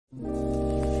Hey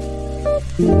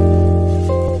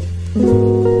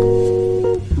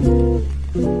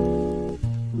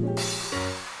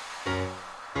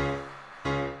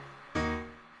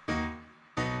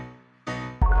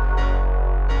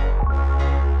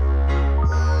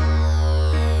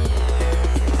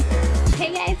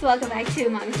guys, welcome back to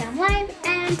Mommy Sam Live,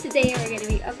 and today we're going to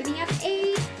be opening up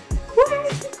a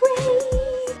Quirky crate.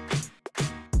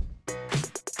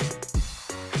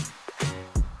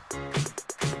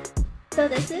 So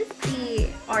this is the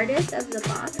artist of the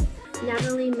box,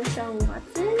 Natalie Michelle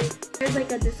Watson. There's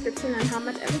like a description on how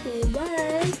much everything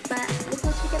was, but let's go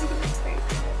check everything out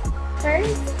first.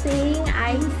 First thing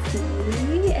I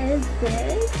see is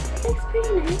this. It looks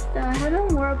pretty nice though. I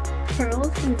haven't worn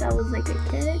pearls since I was like a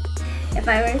kid. If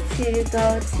I were to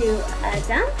go to a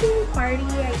dancing party,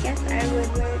 I guess I would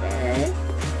wear this.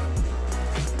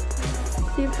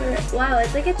 Super, wow,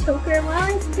 it's like a choker. Wow,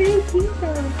 it's pretty cute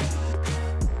though.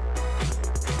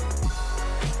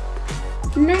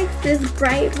 Next, this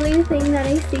bright blue thing that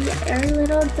I see are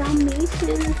little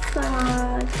Dalmatian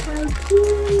socks. How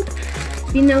cute.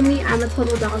 If you know me, I'm a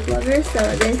total dog lover,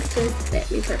 so this just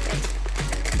fit me perfect.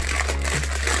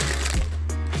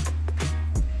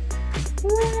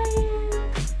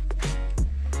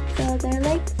 So they're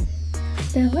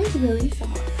like really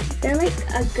soft. They're like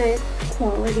a good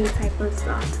quality type of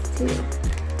socks too.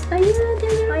 But yeah,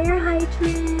 they're fire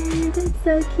hydrant. It's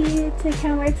so cute. I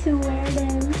can't wait to wear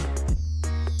them.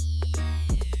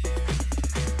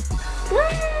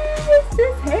 What is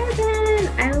this hairband?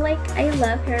 I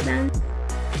love hairbands.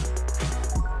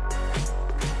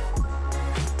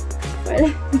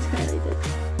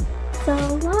 So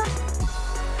what?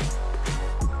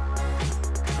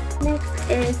 Next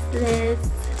is this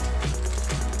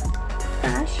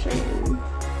fashion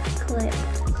clip.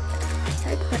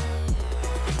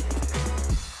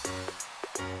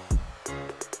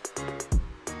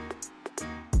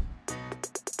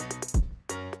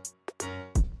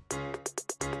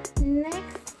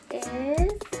 Next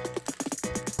is,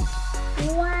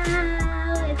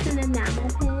 wow, it's an enamel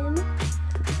pin.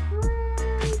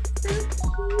 Wow, it's so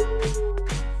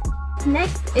cute.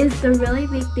 Next is the really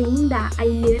big thing that I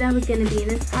knew that was going to be in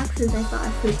this box since I saw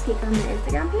a sneak peek on the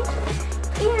Instagram page.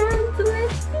 And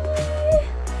let's see,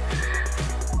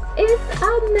 it's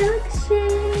a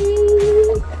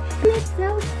milkshake. It's so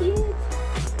cute.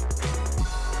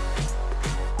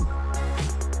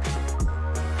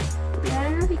 I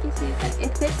don't know if you can see it, but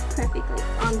it fits perfectly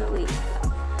on the waist. So.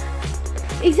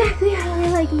 Exactly how I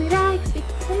like my bags,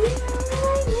 because I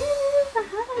really like a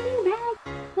holiday bag.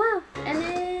 Wow, and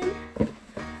then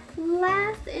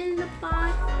last in the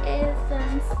box is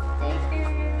some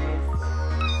stickers.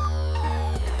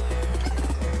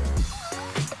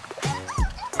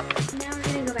 Now we're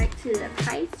gonna go back to the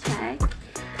price check,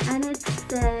 and it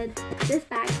said this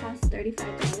bag costs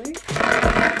 $35,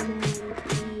 and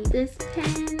then this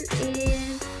pen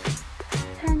is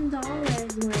 $10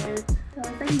 worth, so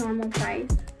it's like normal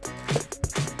price.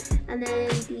 And then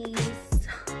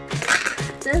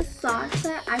the socks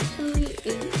are actually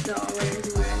 $8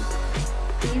 worth.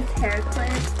 These hair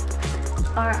clips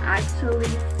are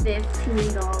actually $15.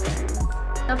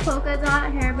 The polka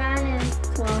dot hairband is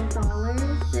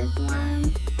 $12, this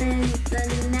one. And the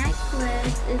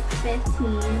necklace is $15.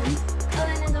 Oh,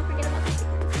 and then don't forget about the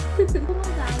stickers. The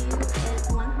total value is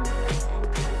 $101.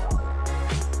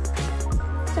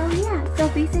 So yeah, so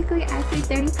basically I paid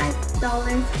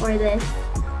 $35 for this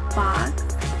box,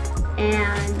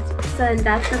 and so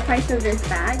that's the price of this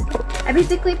bag. I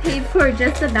basically paid for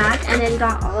just the bag and then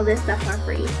got all this stuff for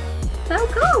free. So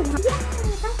cool! Yeah,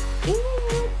 that's it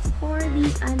for the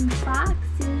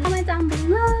unboxing. Comment down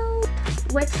below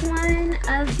which one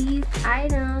of these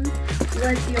items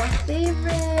was your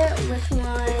favorite, which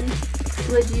one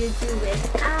would you do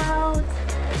without.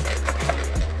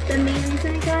 The main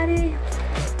reason I got it,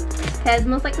 because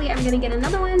most likely I'm gonna get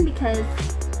another one because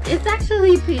it's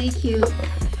actually pretty cute.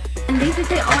 And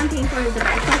basically all I'm paying for is the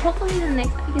bag, so hopefully the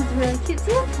next bag is really cute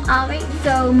too. Alright,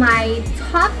 so my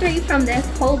top 3 from this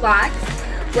whole box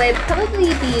would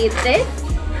probably be this,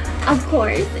 of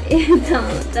course, is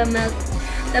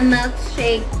the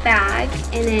milkshake bag,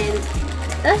 and then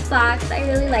the socks I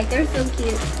really like, they're so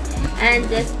cute, and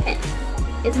this pen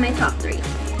is my top 3.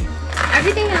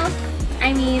 Everything else,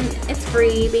 I mean, it's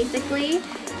free basically.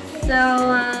 So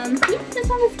yeah, this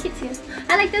one is cute too.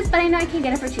 I like this, but I know I can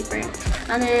get it for cheaper.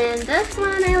 And then this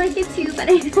one, I like it too, but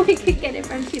I know I could get it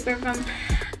from cheaper from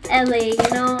LA, you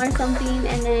know, or something.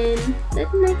 And then this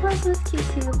necklace was cute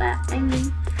too, but I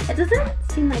mean, it doesn't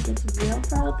seem like it's real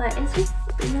pearl, but it's just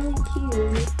really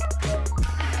cute.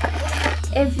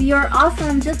 If you're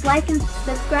awesome, just like and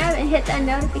subscribe and hit that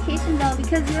notification bell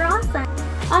because you're awesome.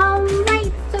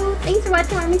 Alright, so thanks for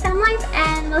watching Mommy Time Life,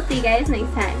 and we'll see you guys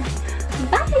next time.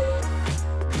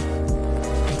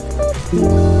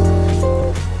 Bye!